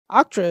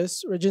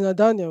Actress Regina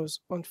Daniels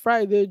on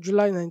Friday,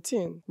 July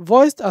 19,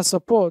 voiced her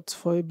support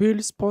for a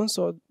bill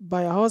sponsored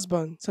by her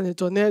husband,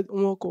 Senator Ned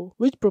Nwoko,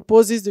 which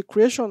proposes the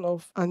creation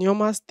of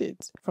Anioma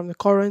State from the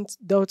current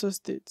Delta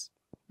State.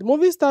 The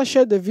movie star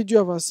shared a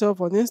video of herself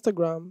on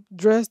Instagram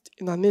dressed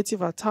in her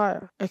native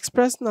attire,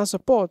 expressing her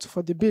support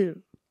for the bill.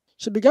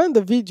 She began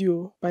the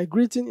video by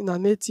greeting in her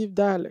native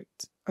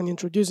dialect and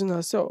introducing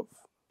herself.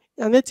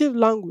 In her native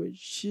language,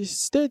 she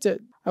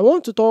stated, "I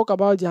want to talk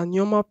about the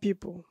Anioma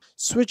people."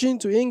 Switching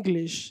to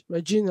English,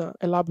 Regina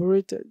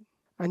elaborated,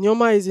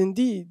 "Anioma is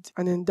indeed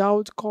an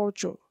endowed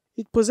culture.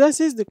 It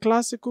possesses the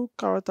classical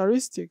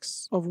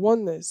characteristics of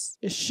oneness,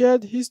 a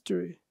shared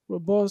history,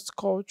 robust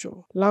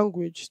culture,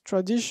 language,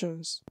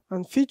 traditions,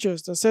 and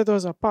features that set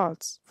us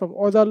apart from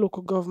other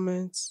local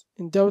governments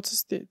in Delta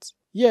State,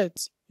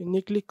 yet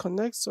uniquely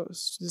connects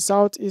us to the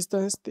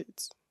southeastern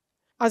states."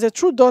 As a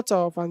true daughter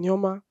of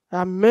Anioma,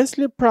 I am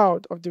immensely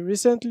proud of the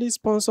recently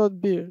sponsored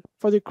bill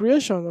for the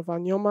creation of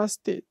Anioma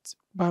State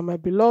by my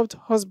beloved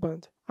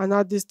husband and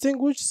our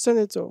distinguished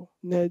Senator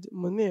Ned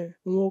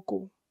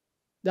Nwoko.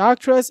 The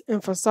actress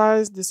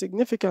emphasized the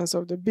significance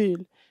of the bill,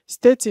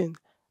 stating,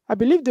 "I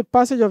believe the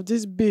passage of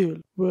this bill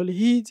will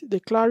heed the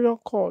clarion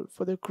call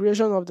for the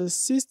creation of the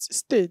sixth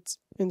state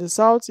in the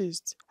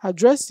Southeast,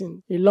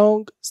 addressing a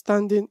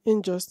long-standing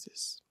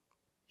injustice."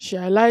 She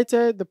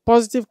highlighted the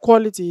positive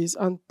qualities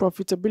and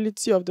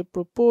profitability of the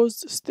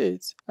proposed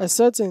state,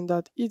 asserting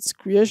that its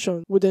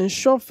creation would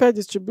ensure fair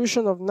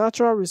distribution of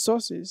natural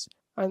resources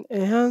and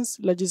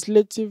enhance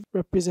legislative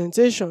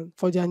representation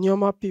for the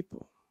Anioma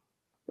people.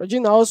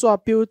 Regina also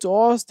appealed to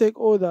all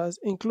stakeholders,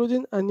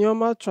 including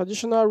Anioma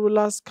Traditional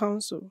Rulers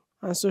Council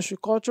and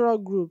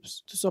sociocultural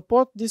groups, to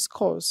support this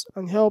cause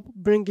and help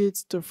bring it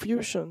to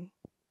fruition.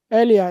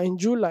 Earlier in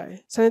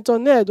July, Senator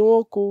Ned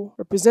Nwoko,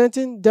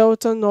 representing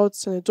Delta North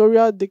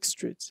Senatorial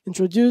District,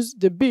 introduced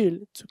the bill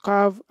to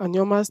carve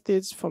Anioma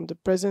State from the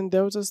present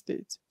Delta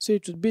State, so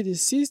it would be the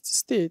sixth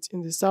state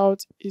in the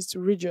Southeast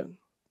region.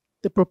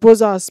 The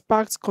proposal has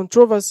sparked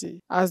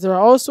controversy, as there are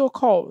also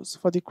calls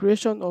for the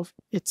creation of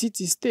a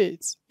Titi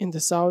state in the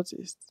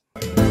Southeast.